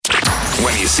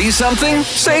When you see something,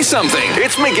 say something.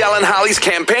 It's Miguel and Holly's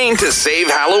campaign to save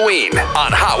Halloween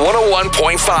on Hot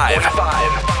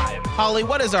 101.5. Holly,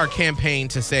 what is our campaign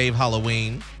to save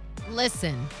Halloween?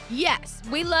 Listen, yes,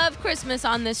 we love Christmas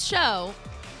on this show,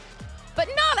 but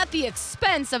not at the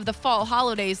expense of the fall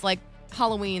holidays like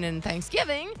Halloween and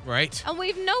Thanksgiving. Right. And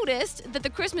we've noticed that the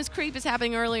Christmas creep is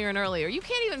happening earlier and earlier. You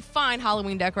can't even find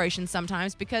Halloween decorations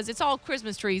sometimes because it's all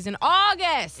Christmas trees in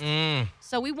August.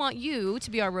 So we want you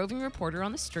to be our roving reporter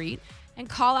on the street and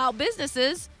call out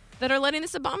businesses that are letting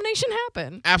this abomination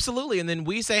happen. Absolutely. And then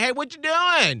we say, hey, what you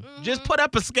doing? Just put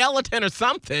up a skeleton or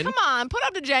something. Come on, put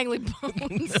up the jangly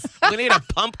bones. We need a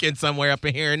pumpkin somewhere up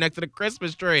in here next to the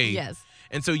Christmas tree. Yes.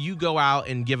 And so you go out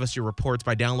and give us your reports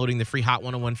by downloading the free Hot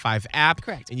 101.5 app.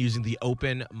 Correct. And using the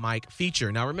open mic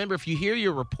feature. Now, remember, if you hear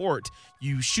your report,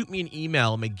 you shoot me an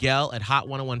email,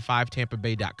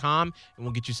 Miguel@hot1015tampabay.com, and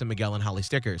we'll get you some Miguel and Holly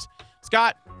stickers.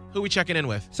 Scott, who are we checking in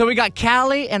with? So we got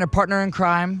Callie and her partner in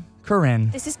crime, Corinne.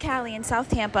 This is Callie in South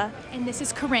Tampa. And this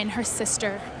is Corinne, her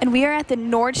sister. And we are at the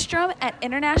Nordstrom at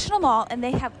International Mall, and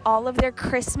they have all of their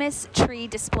Christmas tree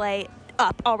display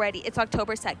up already. It's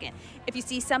October 2nd. If you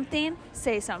see something,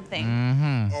 say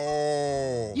something.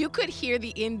 You could hear the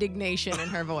indignation in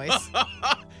her voice.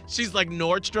 She's like,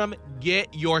 Nordstrom,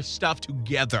 get your stuff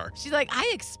together. She's like, I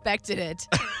expected it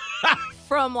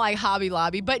from like Hobby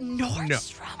Lobby, but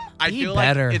Nordstrom. I Be feel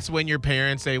better. like it's when your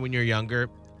parents say when you're younger,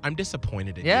 I'm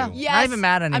disappointed in Yeah. you. Yes. Not even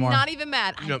mad anymore. I'm not even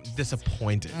mad. You know,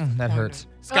 disappointed. That hurts.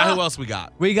 Scott, who else we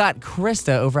got? We got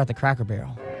Krista over at the Cracker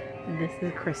Barrel. This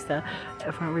is Krista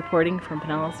reporting from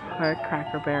Pinellas Park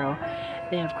Cracker Barrel.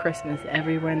 They have Christmas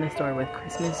everywhere in the store with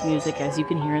Christmas music, as you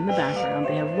can hear in the background.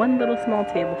 They have one little small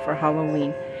table for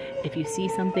Halloween. If you see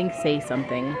something, say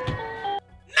something.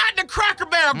 Not the Cracker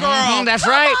Barrel, girl. That's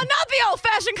Come right. on, not the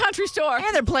old-fashioned country store.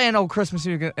 And they're playing old Christmas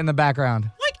music in the background.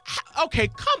 Like, okay,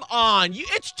 come on.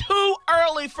 It's too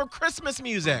early for Christmas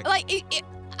music. Like,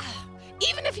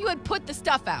 even if you had put the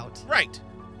stuff out, Right.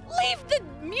 leave the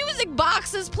music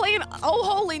boxes playing Oh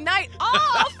Holy Night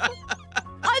off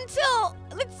until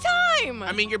it's time.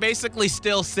 I mean, you're basically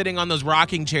still sitting on those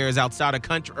rocking chairs outside of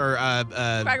Cracker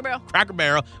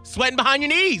Barrel, sweating behind your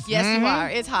knees. Yes, you are.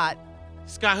 It's hot.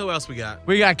 Scott, who else we got?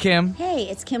 We got Kim. Hey,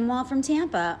 it's Kim Wall from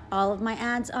Tampa. All of my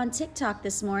ads on TikTok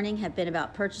this morning have been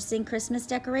about purchasing Christmas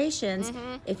decorations.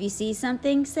 If you see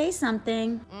something, say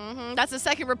something. That's the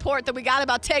second report that we got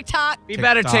about TikTok. Be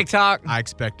better, TikTok. I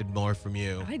expected more from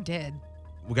you. I did.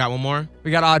 We got one more?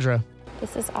 We got Audra.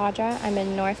 This is Audra. I'm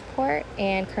in Northport,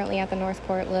 and currently at the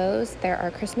Northport Lowe's, there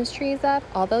are Christmas trees up,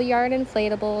 all the yard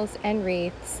inflatables and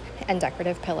wreaths, and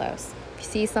decorative pillows. If you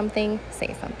see something,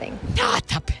 say something. Not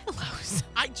the pillows.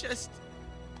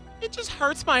 It just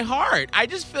hurts my heart. I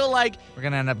just feel like, We're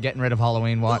going to end up getting rid of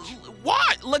Halloween. Watch.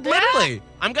 what? Like, literally.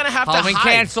 I'm going to have Halloween to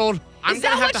hide. canceled. Is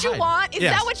that what you want? Is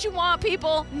Yes. that what you want,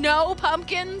 people? No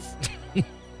pumpkins?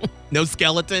 No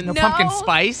skeleton? No No. pumpkin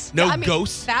spice. No I mean,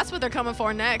 ghosts? That's what they're coming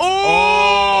for next.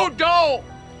 Oh, don't.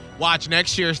 Watch,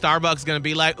 next year, Starbucks going to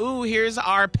be like, ooh, here's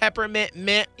our peppermint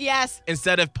mint Yes.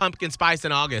 instead of pumpkin spice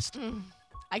in August.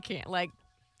 I can't.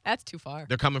 That's too far.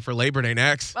 They're coming for Labor Day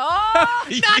next. Oh,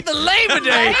 Not the Labor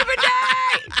Day. Labor Day!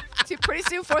 Pretty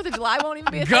soon, 4th of July won't even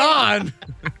be a thing. Gone.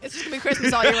 It's just going to be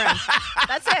Christmas all year round.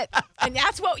 That's it. And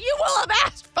that's what you will have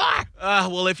asked for.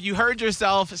 Well, if you heard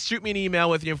yourself, shoot me an email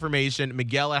with your information,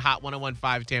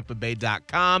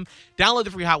 Miguel@hot1015tampabay.com. Download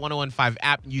the free Hot 101.5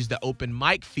 app and use the open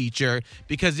mic feature,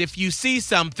 because if you see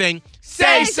something,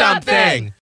 say something.